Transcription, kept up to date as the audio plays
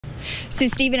So,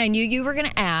 Stephen, I knew you were going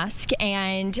to ask,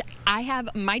 and I have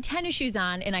my tennis shoes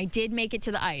on, and I did make it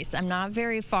to the ice. I'm not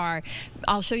very far.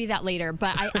 I'll show you that later.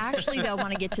 But I actually, though,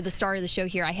 want to get to the start of the show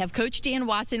here. I have Coach Dan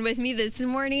Watson with me this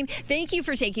morning. Thank you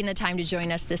for taking the time to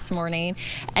join us this morning.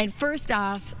 And first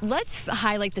off, let's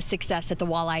highlight the success that the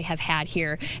Walleye have had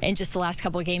here in just the last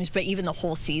couple of games, but even the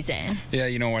whole season. Yeah,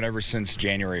 you know what, ever since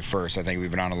January 1st, I think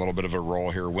we've been on a little bit of a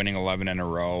roll here, winning 11 in a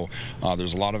row.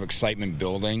 There's a lot of excitement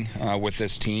building with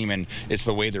this team, and it's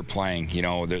the way they're playing. You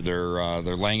know,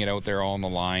 they're laying it out there all on the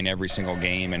line every single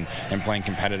game and playing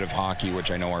competitive hockey,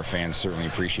 which I know our fans certainly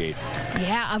appreciate.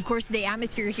 Yeah, of course, the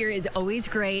atmosphere here is always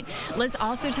great. Let's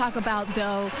also talk about,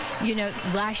 though, you know,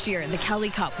 last year, the Kelly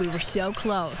Cup, we were so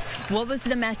close. What was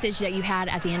the message that you had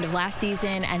at the end of last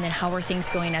season, and then how are things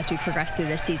going as we progress through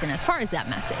this season as far as that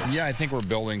message? Yeah, I think we're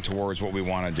building towards what we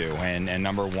want to do, and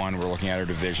number one, we're looking at our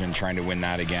division, trying to win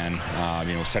that again,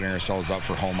 you know, setting ourselves up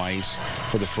for home ice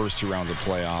for the first 2 rounds of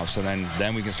playoffs, and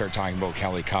then we can start talking about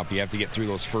Kelly Cup. You have to get through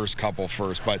those first couple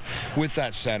first, but with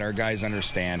that said, our guys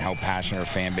understand how passionate our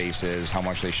fan base is, how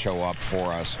much they show up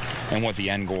for us, and what the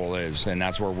end goal is, and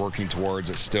that's what we're working towards.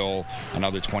 It's still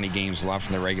another 20 games left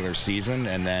in the regular season,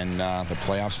 and then the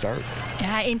playoffs start.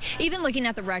 Yeah, and even looking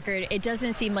at the record, it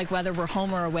doesn't seem like whether we're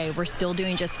home or away, we're still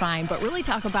doing just fine, but really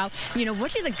talk about, you know,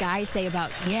 what do the guys say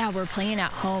about, yeah, we're playing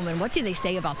at home, and what do they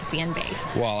say about the fan base?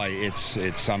 Well,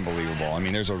 it's unbelievable. I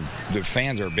mean, the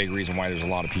fans are a big reason why there's a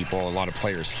lot of people, a lot of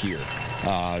players here.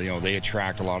 You know, they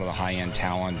attract a lot of the high-end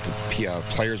talent.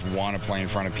 Players want to play in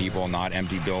front of people, not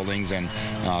empty buildings, and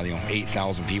you know,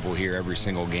 8,000 people here every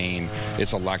single game.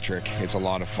 It's electric. It's a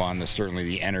lot of fun. Certainly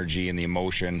the energy and the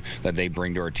emotion that they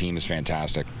bring to our team is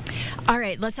fantastic. All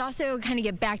right, let's also kind of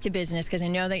get back to business because I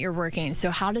know that you're working. So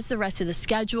how does the rest of the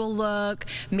schedule look?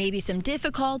 Maybe some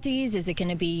difficulties? Is it going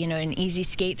to be, you know, an easy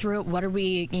skate through it? What are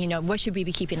we, you know, what should we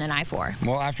be keeping an eye for?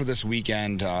 Well, after this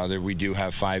weekend, we do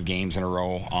have 5 games in a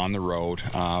row on the road,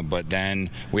 but then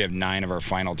we have 9 of our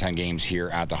final 10 games here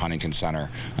at the Huntington Center.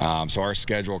 So our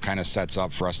schedule kind of sets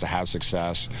up for us to have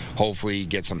success, hopefully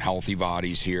get some healthy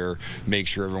bodies here, make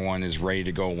sure everyone is ready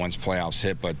to go once playoffs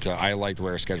hit, but I like the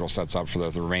way our schedule sets up for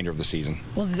the remainder of the season.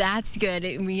 Well, that's good.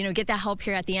 You know, get that help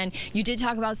here at the end. You did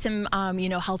talk about some, you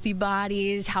know, healthy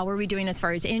bodies. How are we doing as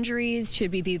far as injuries?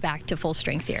 Should we be back to full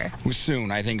strength here?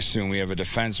 Soon, I think soon. We have a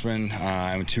defenseman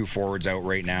and 2 forwards out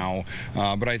right now,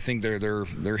 but I think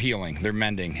they're healing, they're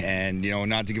mending, and you know,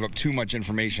 not to give up too much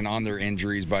information on their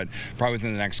injuries, but probably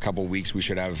within the next couple of weeks we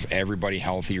should have everybody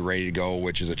healthy, ready to go,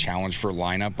 which is a challenge for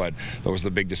lineup, but those are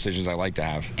the big decisions I like to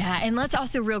have. Yeah, and let's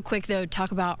also real quick though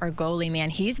talk about our goalie, man.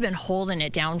 He's been holding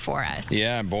it down for us.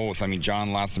 Yeah, both. I mean,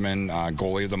 John Lethman,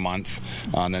 goalie of the month,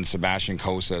 and then Sebastian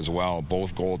Cosa as well.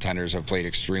 Both goaltenders have played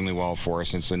extremely well for us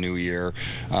since the new year.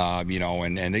 You know,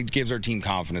 and it gives our team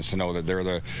confidence to know that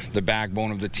they're the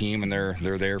backbone of the team, and they're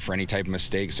there for any type of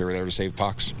mistakes. They're there to save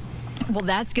pucks. Well,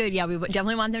 that's good. Yeah, we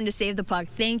definitely want them to save the puck.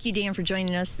 Thank you, Dan, for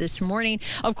joining us this morning.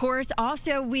 Of course,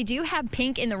 also, we do have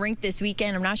pink in the rink this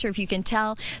weekend. I'm not sure if you can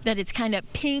tell that it's kind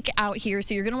of pink out here,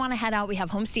 so you're going to want to head out. We have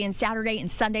homestand Saturday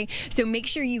and Sunday, so make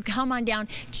sure you come on down,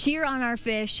 cheer on our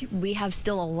fish. We have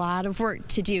still a lot of work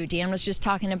to do. Dan was just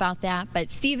talking about that, but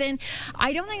Stephen,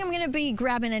 I don't think I'm going to be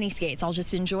grabbing any skates. I'll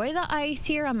just enjoy the ice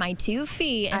here on my 2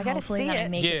 feet, and I gotta hopefully see then I it.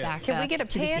 make it back Can we get a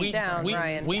pan down,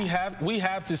 Ryan? We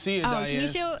have to see it, Diane. Can you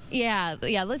show? Yeah.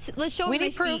 Let's show my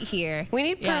feet here. We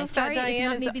need proof that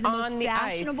Diane is on the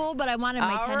ice. Fashionable, but I wanted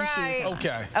my tennis shoes on.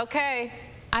 Okay. Okay.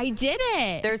 I did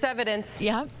it. There's evidence.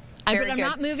 Yep. But I'm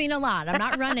not moving a lot. I'm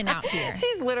not running out here.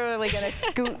 She's literally going to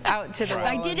scoot out to the road.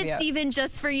 I did it, Stephen,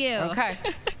 just for you. Okay.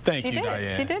 Thank you,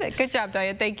 Diane. She did it. Good job,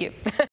 Diane. Thank you.